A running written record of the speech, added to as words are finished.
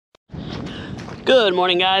Good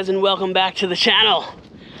morning, guys, and welcome back to the channel.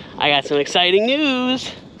 I got some exciting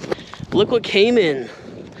news. Look what came in.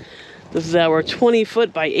 This is our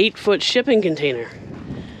 20-foot by 8-foot shipping container.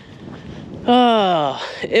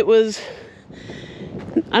 It was,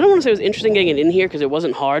 I don't want to say it was interesting getting it in here because it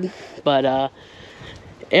wasn't hard, but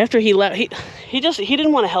after he left, he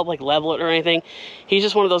didn't want to help like level it or anything. He's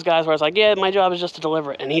just one of those guys where I was like, yeah, my job is just to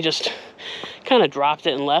deliver it, and he just kind of dropped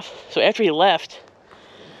it and left. So after he left,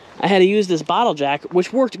 I had to use this bottle jack,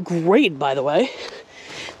 which worked great, by the way.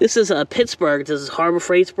 This is a Pittsburgh. This is Harbor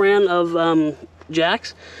Freight's brand of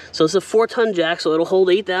jacks. So it's a 4-ton jack, so it'll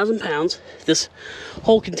hold 8,000 pounds. This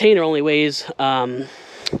whole container only weighs 5,000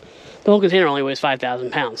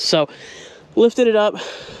 pounds. So lifted it up,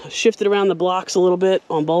 shifted around the blocks a little bit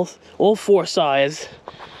on all 4 sides.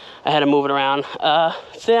 I had to move it around.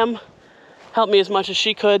 Sam helped me as much as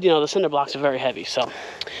she could. You know, the cinder blocks are very heavy, so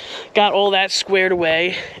got all that squared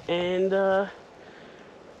away, and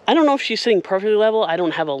I don't know if she's sitting perfectly level. I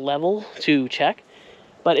don't have a level to check,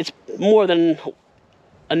 but it's more than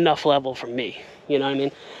enough level for me, you know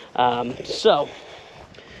what I mean? So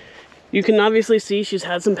you can obviously see she's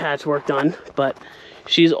had some patchwork done, but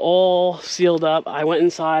she's all sealed up. I went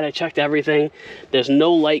inside, I checked everything. There's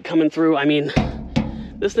no light coming through. I mean,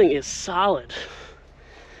 this thing is solid.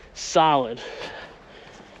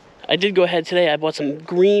 I did go ahead today, I bought some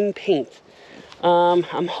green paint.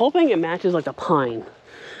 I'm hoping it matches like the pine.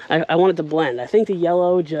 I want it to blend. I think the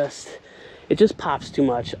yellow it just pops too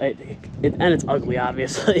much. And it's ugly,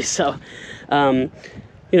 obviously. So, you know,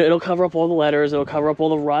 it'll cover up all the letters. It'll cover up all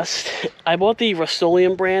the rust. I bought the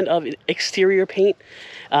Rust-Oleum brand of exterior paint,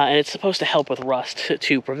 and it's supposed to help with rust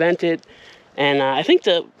to prevent it. And I think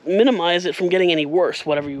to minimize it from getting any worse,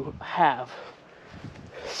 whatever you have.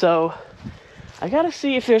 So I gotta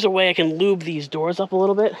see if there's a way I can lube these doors up a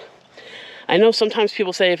little bit. I know sometimes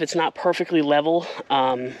people say if it's not perfectly level,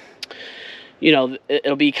 you know,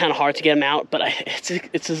 it'll be kind of hard to get them out, but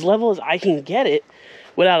it's as level as I can get it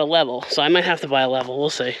without a level. So I might have to buy a level, we'll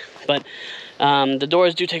see. But the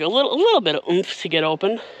doors do take a little bit of oomph to get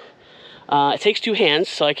open. It takes 2 hands,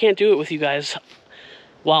 so I can't do it with you guys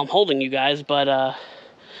while I'm holding you guys, but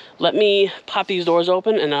let me pop these doors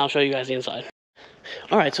open and I'll show you guys the inside.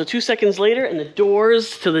 Alright, so 2 seconds later, and the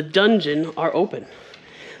doors to the dungeon are open.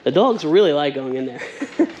 The dogs really like going in there.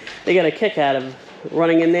 They got a kick out of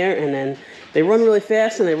running in there, and then they run really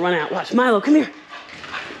fast and they run out. Watch, Milo, come here.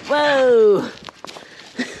 Whoa!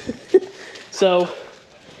 So,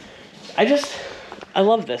 I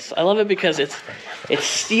love this. I love it because it's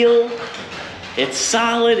steel, it's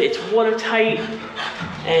solid, it's watertight,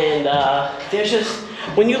 and there's just,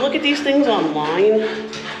 when you look at these things online,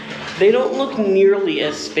 they don't look nearly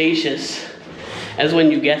as spacious as when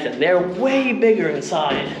you get them. They're way bigger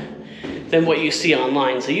inside than what you see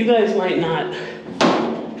online. So you guys might not,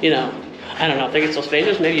 you know, I don't know, think it's so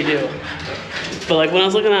spacious. Maybe you do. But like when I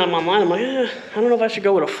was looking at them online, I'm like, I don't know if I should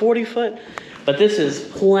go with a 40-foot. But this is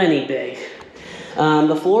plenty big.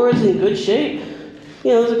 The floor is in good shape.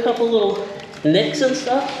 You know, there's a couple little nicks and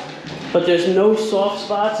stuff, but there's no soft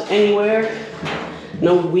spots anywhere.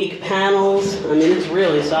 No weak panels. I mean, it's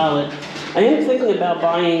really solid. I am thinking about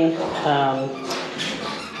buying,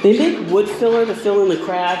 they make wood filler to fill in the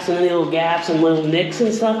cracks and any little gaps and little nicks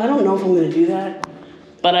and stuff. I don't know if I'm going to do that.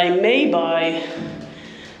 But I may buy,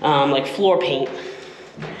 like, floor paint.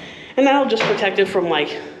 And that'll just protect it from, like,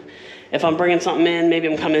 if I'm bringing something in, maybe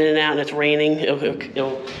I'm coming in and out and it's raining,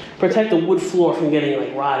 it'll protect the wood floor from getting,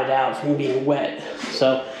 like, rotted out, from being wet.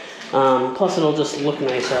 So, plus it'll just look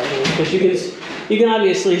nicer, because you can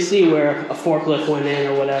obviously see where a forklift went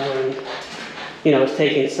in or whatever, and you know, it's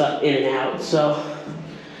taking stuff in and out. So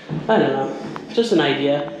I don't know, just an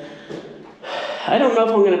idea. I don't know if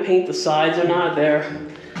I'm going to paint the sides or not. They're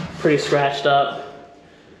pretty scratched up,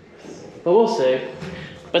 but we'll see.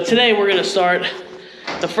 But today we're going to start,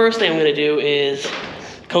 the first thing I'm going to do is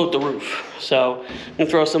coat the roof. So I'm going to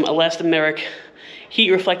throw some elastomeric heat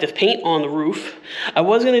reflective paint on the roof. I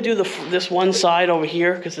was going to do this one side over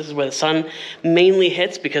here because this is where the sun mainly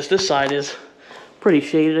hits, because this side is pretty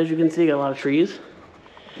shaded, as you can see, got a lot of trees.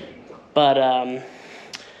 But I'm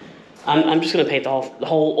just going to paint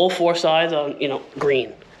all 4 sides on, you know,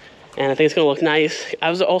 green. And I think it's going to look nice. I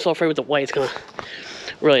was also afraid with the white it's going to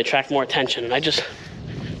really attract more attention, and I just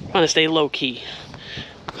want to stay low key.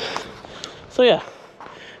 So yeah,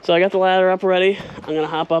 so I got the ladder up already. I'm going to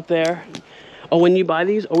hop up there. Oh, when you buy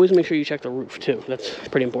these, always make sure you check the roof too. That's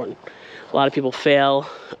pretty important. A lot of people fail,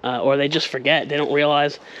 or they just forget. They don't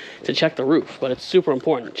realize to check the roof, but it's super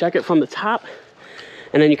important. Check it from the top,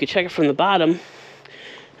 and then you can check it from the bottom.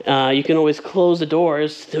 You can always close the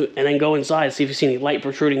doors and then go inside, see if you see any light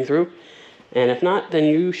protruding through. And if not, then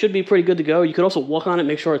you should be pretty good to go. You could also walk on it,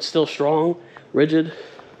 make sure it's still strong, rigid.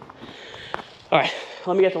 All right,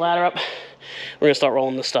 let me get the ladder up. We're gonna start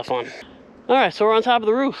rolling this stuff on. All right, so we're on top of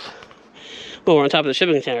the roof. Well, we're on top of the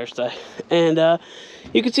shipping container today. And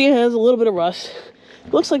you can see it has a little bit of rust.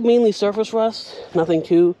 It looks like mainly surface rust, nothing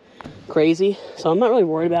too crazy. So I'm not really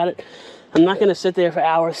worried about it. I'm not gonna sit there for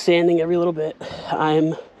hours sanding every little bit.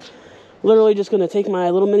 I'm literally just gonna take my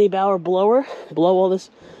little mini Bauer blower, blow all this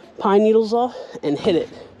pine needles off, and hit it.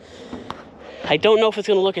 I don't know if it's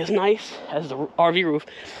gonna look as nice as the RV roof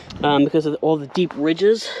because of all the deep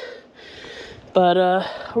ridges, but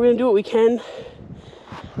we're gonna do what we can.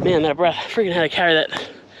 Man, I'm out of breath. I freaking had to carry that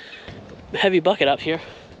heavy bucket up here.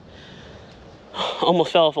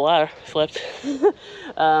 Almost fell off the ladder, flipped.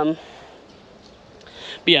 But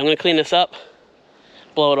yeah, I'm gonna clean this up,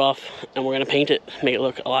 blow it off, and we're gonna paint it, make it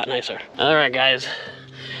look a lot nicer. All right, guys.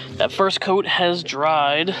 That first coat has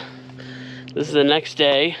dried. This is the next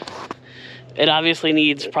day. It obviously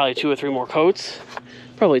needs probably 2 or 3 more coats.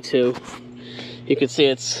 Probably 2. You can see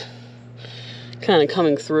it's kind of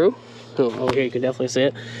coming through. Oh, over here you can definitely see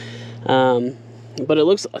it. But it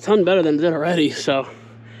looks a ton better than it did already. So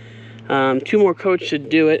 2 more coats should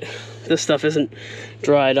do it. This stuff isn't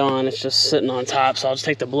dried on. It's just sitting on top. So I'll just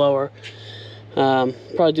take the blower.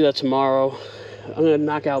 Probably do that tomorrow. I'm going to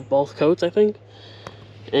knock out both coats, I think.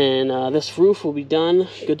 And this roof will be done,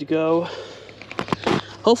 good to go.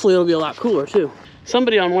 Hopefully it'll be a lot cooler too.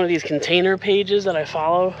 Somebody on one of these container pages that I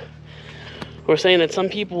follow were saying that some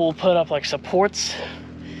people will put up like supports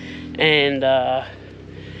and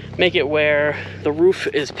make it where the roof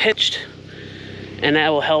is pitched, and that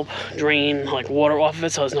will help drain like water off of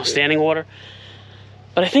it so there's no standing water.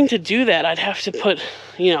 But I think to do that I'd have to put,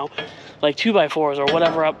 you know, like 2x4s or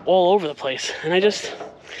whatever up all over the place, and I just,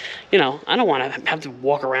 you know, I don't want to have to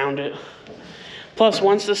walk around it. Plus,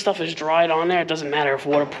 once this stuff is dried on there, it doesn't matter if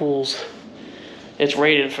water pools. It's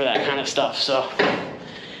rated for that kind of stuff, so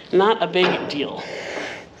not a big deal.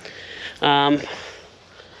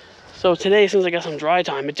 So today, since I got some dry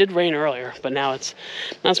time, it did rain earlier, but now it's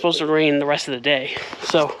not supposed to rain the rest of the day.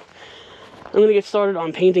 So I'm going to get started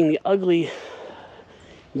on painting the ugly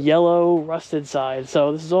yellow rusted side.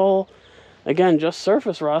 So this is all, again, just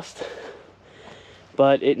surface rust,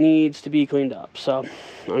 but it needs to be cleaned up. So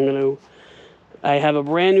I have a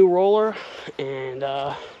brand new roller and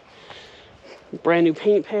brand new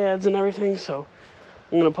paint pads and everything, so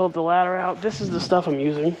I'm gonna pull up the ladder out. This is the stuff I'm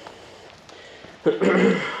using.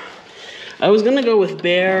 I was gonna go with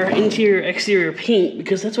bare interior exterior paint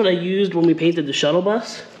because that's what I used when we painted the shuttle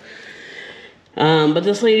bus, but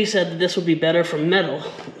this lady said that this would be better for metal.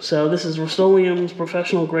 So this is Rust-Oleum's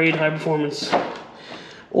professional grade high performance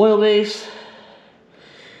oil base.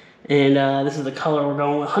 And this is the color we're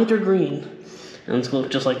going with, Hunter Green. And it's going to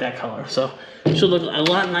look just like that color. So it should look a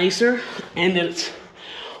lot nicer. And it's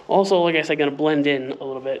also, like I said, going to blend in a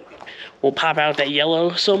little bit. We'll pop out that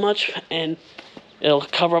yellow so much, and it'll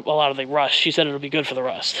cover up a lot of the rust. She said it'll be good for the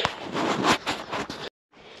rust.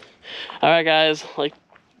 All right, guys. Like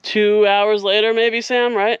 2 hours later, maybe,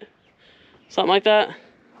 Sam, right? Something like that.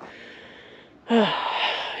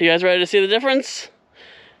 You guys ready to see the difference?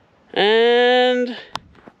 And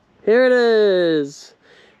here it is,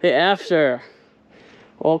 the after.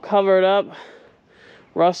 All covered up,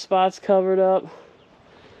 rust spots covered up.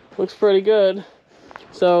 Looks pretty good.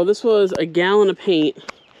 So this was a gallon of paint.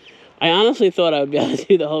 I honestly thought I would be able to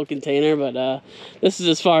do the whole container, but this is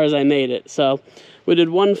as far as I made it. So we did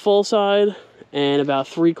 1 full side and about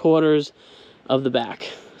 3/4 of the back.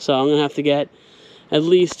 So I'm gonna have to get at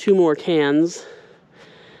least 2 more cans,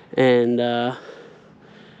 and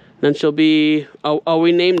then she'll be, oh,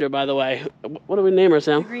 we named her, by the way. What do we name her,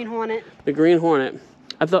 Sam? The Green Hornet. The Green Hornet.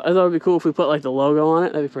 I thought it'd be cool if we put like the logo on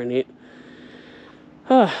it. That'd be pretty neat.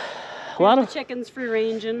 A lot of chickens free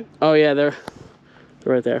ranging. Oh yeah, they're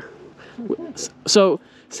right there. So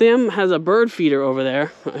Sam has a bird feeder over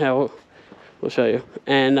there. Yeah, we'll show you.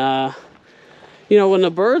 And you know, when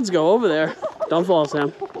the birds go over there, don't fall,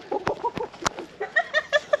 Sam.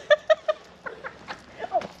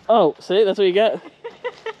 Oh, see, that's what you get.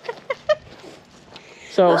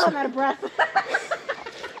 So I'm out of breath.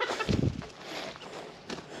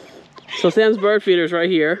 So Sam's bird feeder is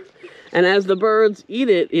right here, and as the birds eat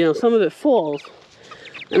it, you know, some of it falls,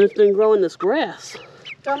 and it's been growing this grass.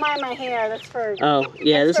 Don't mind my hair. That's for. Oh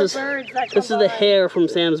yeah, this is the hair from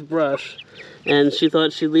Sam's brush, and she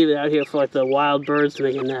thought she'd leave it out here for like the wild birds to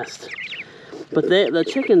make a nest. But the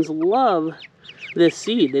chickens love this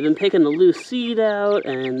seed. They've been picking the loose seed out,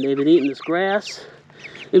 and they've been eating this grass.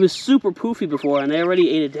 It was super poofy before, and they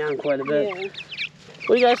already ate it down quite a bit. Yeah.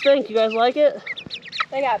 What do you guys think? You guys like it?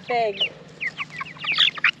 They got big.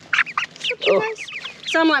 Nice.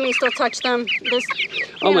 Some let me still touch them. This.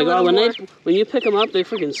 Oh my God! When you pick them up, they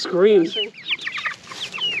freaking scream.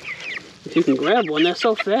 If you can grab one, they're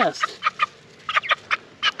so fast.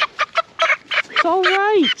 It's all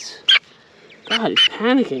right. God, he's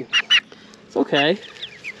panicking. It's okay.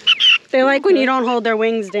 They like when you don't hold their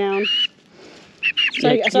wings down.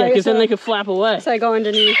 So yeah, because then they can flap away. So I go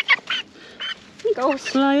underneath. He goes.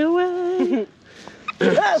 Fly away.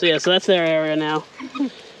 So that's their area now.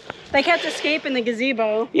 They kept escaping the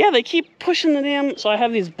gazebo. Yeah, they keep pushing the damn. So I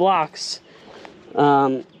have these blocks,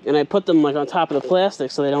 and I put them like on top of the plastic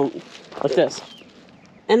so they don't, like this.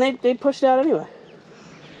 And they pushed out anyway.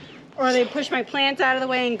 Or they push my plants out of the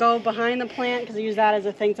way and go behind the plant because I use that as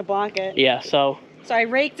a thing to block it. Yeah, so I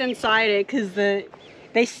raked inside it because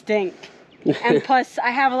they stink. And plus, I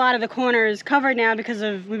have a lot of the corners covered now because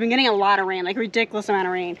we've been getting a lot of rain, like a ridiculous amount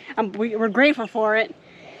of rain. We're grateful for it.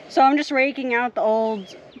 So I'm just raking out the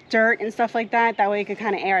old dirt and stuff like that. That way you could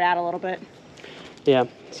kind of air it out a little bit. Yeah,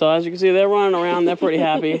 so as you can see, they're running around. They're pretty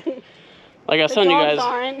happy. Like I was telling you guys.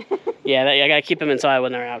 Aren't. Yeah, I gotta keep them inside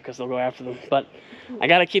when they're out because they'll go after them. But I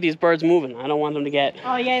gotta keep these birds moving. I don't want them to get.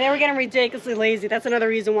 Oh yeah, they were getting ridiculously lazy. That's another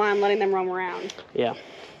reason why I'm letting them roam around. Yeah,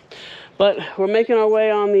 but we're making our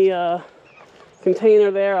way on the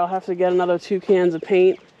container there. I'll have to get another 2 cans of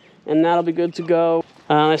paint, and that'll be good to go.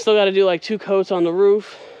 I still got to do like 2 coats on the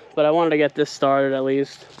roof, but I wanted to get this started at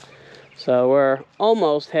least. So we're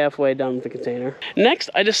almost halfway done with the container. Next,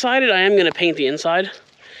 I decided I am gonna paint the inside.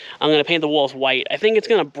 I'm gonna paint the walls white. I think it's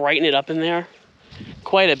gonna brighten it up in there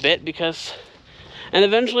quite a bit because, and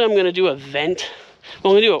eventually I'm gonna do a vent.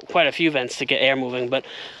 Well, I'm gonna do quite a few vents to get air moving, but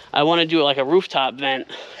I wanna do like a rooftop vent.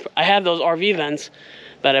 I have those RV vents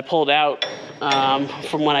that I pulled out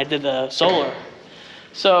from when I did the solar.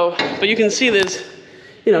 So, but you can see this,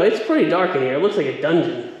 you know, it's pretty dark in here. It looks like a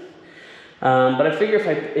dungeon. But I figure if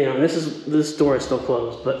I, you know, this door is still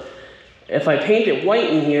closed, but if I paint it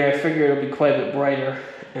white in here, I figure it'll be quite a bit brighter.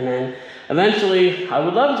 And then eventually, I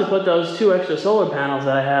would love to put those 2 extra solar panels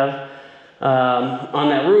that I have on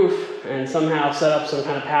that roof and somehow set up some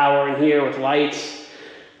kind of power in here with lights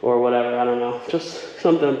or whatever. I don't know. Just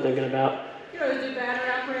something I'm thinking about. You know, do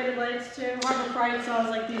battery-operated lights too. Harbor Freight sells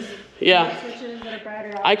like these light switches that are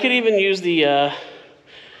battery-operated. I could even use the,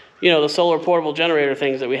 you know, the solar portable generator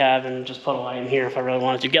things that we have and just put a light in here if I really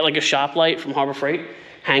wanted to. Get like a shop light from Harbor Freight,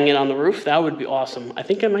 hang it on the roof. That would be awesome. I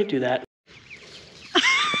think I might do that.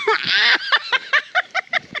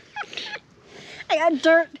 I got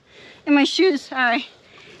dirt in my shoes. All right.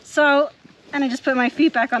 So, and I just put my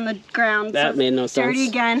feet back on the ground. That made no sense. Dirty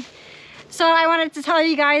again. So I wanted to tell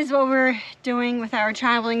you guys what we're doing with our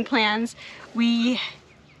traveling plans. We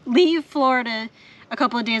leave Florida a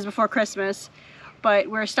couple of days before Christmas, but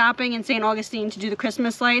we're stopping in St. Augustine to do the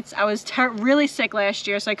Christmas lights. I was really sick last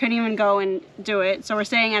year, so I couldn't even go and do it. So we're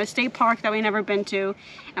staying at a state park that we've never been to,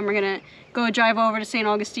 and we're gonna go drive over to St.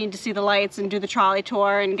 Augustine to see the lights and do the trolley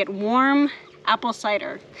tour and get warm apple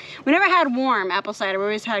cider. We never had warm apple cider, we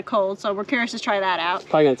always had cold, so we're curious to try that out. It's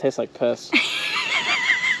probably gonna taste like piss.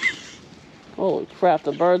 Holy crap,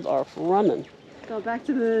 the birds are running. Go back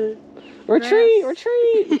to the retreat,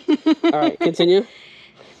 retreat. All right, continue.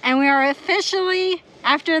 And we are officially,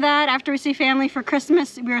 after that, after we see family for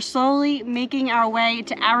Christmas, we are slowly making our way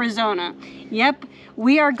to Arizona. Yep,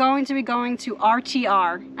 we are going to be going to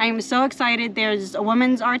RTR. I am so excited. There's a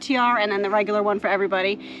women's RTR and then the regular one for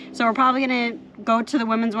everybody. So we're probably gonna go to the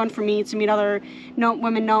women's one for me to meet other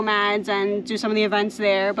women nomads and do some of the events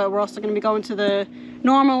there, but we're also gonna be going to the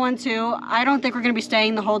normal one too. I don't think we're gonna be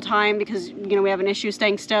staying the whole time because, you know, we have an issue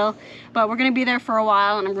staying still, but we're gonna be there for a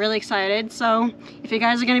while and I'm really excited. So if you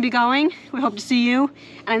guys are gonna be going, we hope to see you.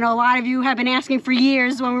 And I know a lot of you have been asking for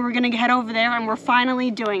years when we were gonna head over there, and we're finally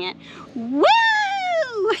doing it. Woo!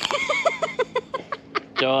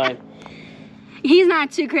 Joy. He's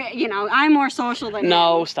not too crazy, you know, I'm more social than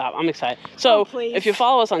No, him. stop. I'm excited. So, please. if you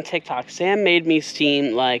follow us on TikTok, Sam made me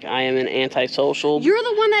seem like I am an antisocial You're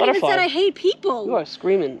the one that butterfly. even said I hate people. You are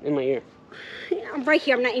screaming in my ear. I'm right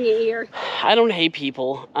here, I'm not in your ear. I don't hate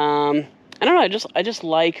people. I don't know, I just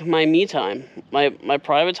like my me time. My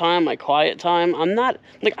private time, my quiet time. I'm not,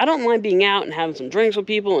 like, I don't mind being out and having some drinks with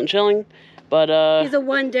people and chilling. But he's a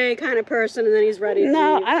one-day kind of person, and then he's ready.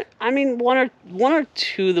 No, I mean one or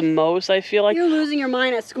two the most. I feel like you're losing your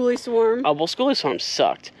mind at Schoolie Swarm. Oh well, Schoolie Swarm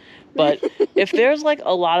sucked. But if there's like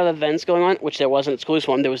a lot of events going on, which there wasn't at Schoolie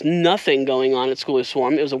Swarm, there was nothing going on at Schoolie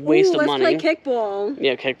Swarm. It was a waste of money. Let's play kickball.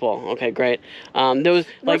 Yeah, kickball. Okay, great. There was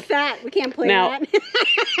like we're fat. We can't play now, that.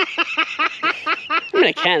 I mean,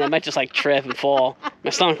 I can. I might just like trip and fall. My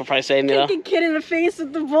stomach will probably save me though. Kick a kid in the face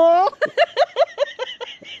with the ball.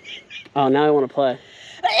 Oh, now I want to play.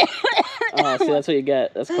 Oh, see, that's what you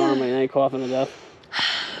get. That's karma. Now you're coughing to death.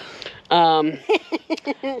 But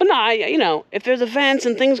no, you know, if there's events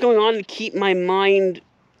and things going on to keep my mind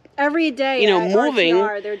every day, you know, moving.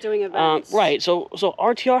 RTR, they're doing events. Right. So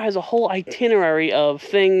RTR has a whole itinerary of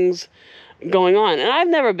things going on, and I've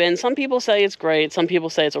never been. Some people say it's great. Some people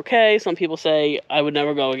say it's okay. Some people say I would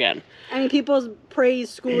never go again. I mean, people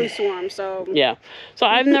praise Schoolie Swarm, so yeah. So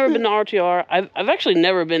I've never been to RTR. I've actually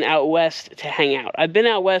never been out west to hang out. I've been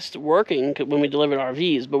out west working when we delivered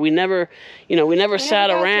RVs, but we never, you know, we never sat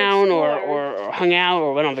around or hung out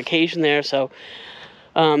or went on vacation there. So.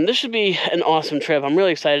 This should be an awesome trip. I'm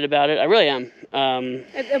really excited about it. I really am.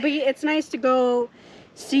 It's nice to go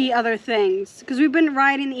see other things because we've been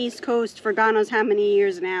riding the East Coast for God knows how many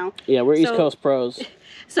years now. Yeah, we're East Coast pros.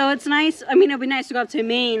 So it's nice. I mean, it'll be nice to go up to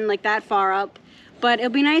Maine, like that far up. But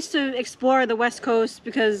it'll be nice to explore the West Coast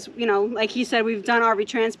because, you know, like he said, we've done RV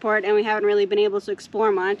transport and we haven't really been able to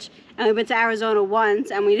explore much. And we've been to Arizona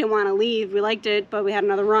once and we didn't want to leave. We liked it, but we had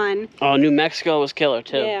another run. Oh, New Mexico was killer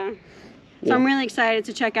too. Yeah. So I'm really excited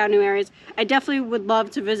to check out new areas. I definitely would love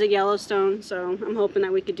to visit Yellowstone, so I'm hoping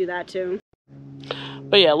that we could do that too.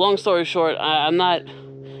 But yeah, long story short, I'm not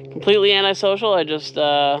completely antisocial. I just,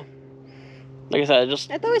 like I said,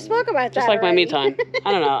 I thought we spoke about that. Just like already. my me time.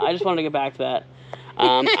 I don't know. I just wanted to get back to that.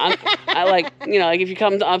 I like, you know, like if you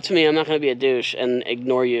come up to me, I'm not going to be a douche and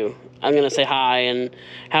ignore you. I'm going to say hi and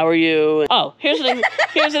how are you? Oh, here's an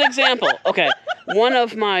example. Okay. One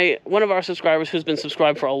of our subscribers who's been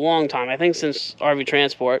subscribed for a long time, I think since RV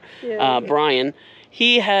Transport, Brian,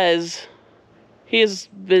 he has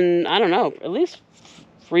been, I don't know, at least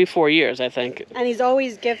 3-4 years, I think. And he's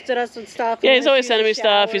always gifted us with stuff. Yeah, he's always sending me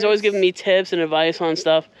stuff. He's always giving me tips and advice on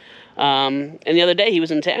stuff. And the other day he was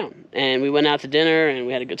in town and we went out to dinner and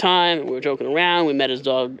we had a good time and we were joking around. We met his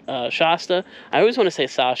dog, Shasta. I always want to say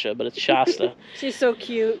Sasha, but it's Shasta. She's so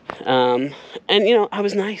cute. And you know, I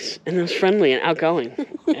was nice and I was friendly and outgoing.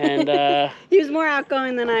 And he was more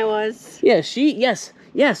outgoing than I was. Yeah,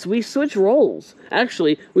 yes, we switch roles.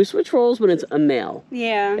 Actually, we switch roles when it's a male.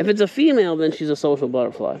 Yeah. If it's a female, then she's a social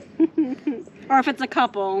butterfly. Or if it's a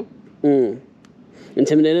couple.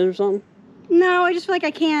 Intimidated or something? No, I just feel like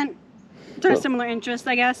I can't. It's a similar interest,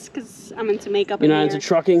 I guess, because I'm into makeup. You're not into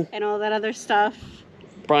trucking? And all that other stuff.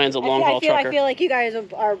 Brian's a long-haul trucker. I feel like you guys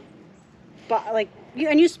are like,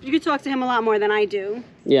 you talk to him a lot more than I do.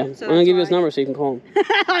 Yeah, so I'm going to give you his number so you can call him.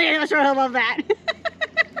 Oh, yeah, sure, I love that.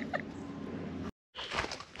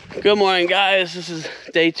 Good morning, guys. This is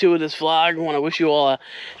day 2 of this vlog. I want to wish you all a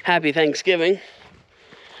happy Thanksgiving.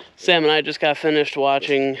 Sam and I just got finished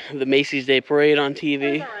watching the Macy's Day Parade on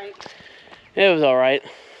TV. It was all right.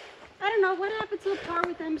 I don't know what happened to the part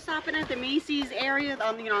with them stopping at the Macy's area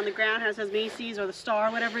on the ground has Macy's or the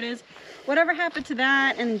Star, whatever it is. Whatever happened to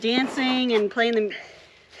that and dancing and playing the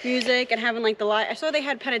music and having like the light? I saw they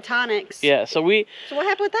had pentatonics. Yeah, so what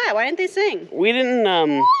happened with that? Why didn't they sing? We didn't.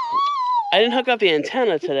 I didn't hook up the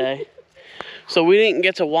antenna today, so we didn't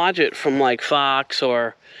get to watch it from like Fox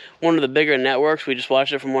or one of the bigger networks. We just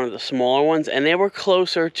watched it from one of the smaller ones, and they were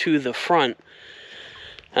closer to the front.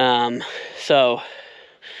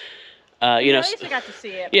 You know, at least we got to see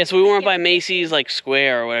it. Yeah, so we weren't by Macy's like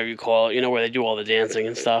Square or whatever you call it, you know, where they do all the dancing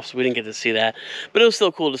and stuff, so we didn't get to see that. But it was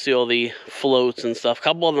still cool to see all the floats and stuff. A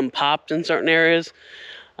couple of them popped in certain areas.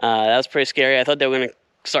 That was pretty scary. I thought they were going to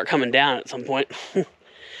start coming down at some point.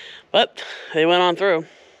 But they went on through.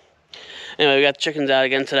 Anyway, we got the chickens out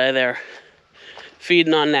again today. They're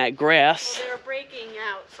feeding on that grass. Well, they were breaking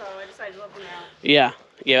out, so I decided to let them out.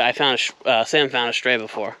 Yeah, I found Sam found a stray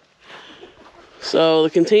before. So the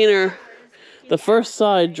container, the first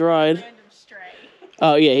side dried.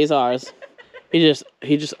 Oh yeah, he's ours.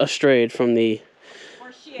 he just strayed from the.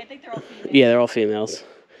 Or she, I think they're all females. Yeah, they're all females.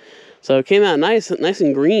 So it came out nice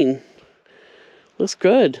and green. Looks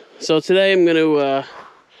good. So today I'm gonna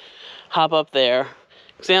hop up there.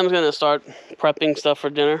 Sam's gonna start prepping stuff for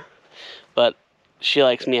dinner, but she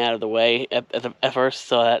likes me out of the way at first,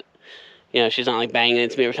 so that, you know, she's not like banging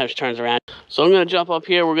into me every time she turns around. So I'm going to jump up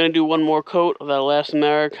here. We're going to do one more coat of that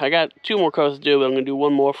elastomeric. I got 2 more coats to do, but I'm going to do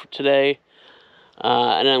 1 more for today.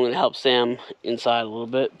 And then I'm going to help Sam inside a little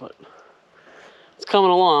bit, but it's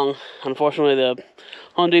coming along. Unfortunately, the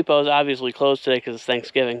Home Depot is obviously closed today because it's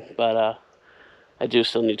Thanksgiving, but I do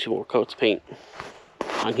still need 2 more coats of paint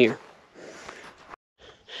on here.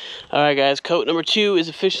 Alright guys, coat number 2 is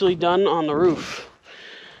officially done on the roof.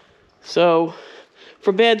 So,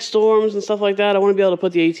 for bad storms and stuff like that, I want to be able to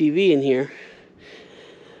put the ATV in here.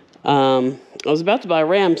 I was about to buy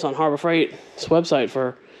ramps on Harbor Freight's website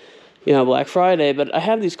for, you know, Black Friday, but I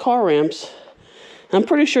have these car ramps. I'm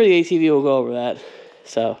pretty sure the ATV will go over that.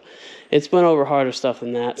 So it's went over harder stuff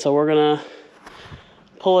than that. So we're gonna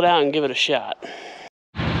pull it out and give it a shot.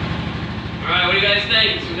 All right, what do you guys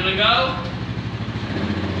think? We're gonna go?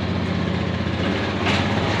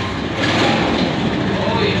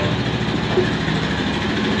 Oh yeah.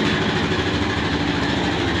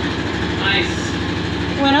 Nice.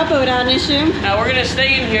 Went up without an issue. Now we're gonna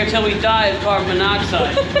stay in here till we die of carbon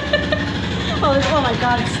monoxide. Oh my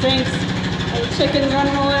god, it stinks. The chicken's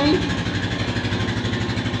running away.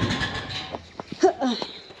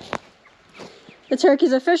 The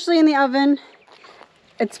turkey's officially in the oven.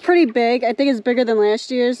 It's pretty big. I think it's bigger than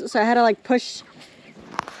last year's, so I had to like push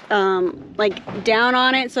like down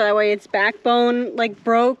on it so that way its backbone like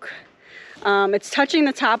broke. It's touching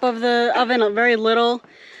the top of the oven a very little,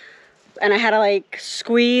 and I had to like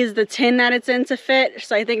squeeze the tin that it's in to fit.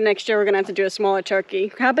 So I think next year we're gonna have to do a smaller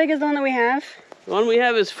turkey. How big is the one that we have? The one we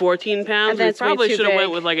have is 14 pounds. We probably should have went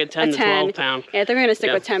with like a 10 to 12 pound. Yeah, I think we're gonna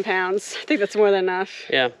stick with 10 pounds. I think that's more than enough.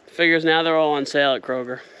 Yeah, figures now they're all on sale at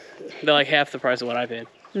Kroger. They're like half the price of what I paid.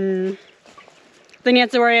 Then you have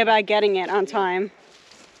to worry about getting it on time.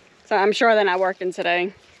 So I'm sure they're not working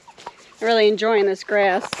today. I'm really enjoying this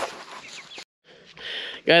grass.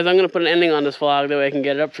 Guys, I'm gonna put an ending on this vlog, that way I can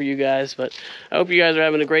get it up for you guys. But I hope you guys are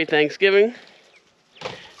having a great Thanksgiving.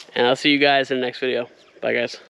 And I'll see you guys in the next video. Bye guys.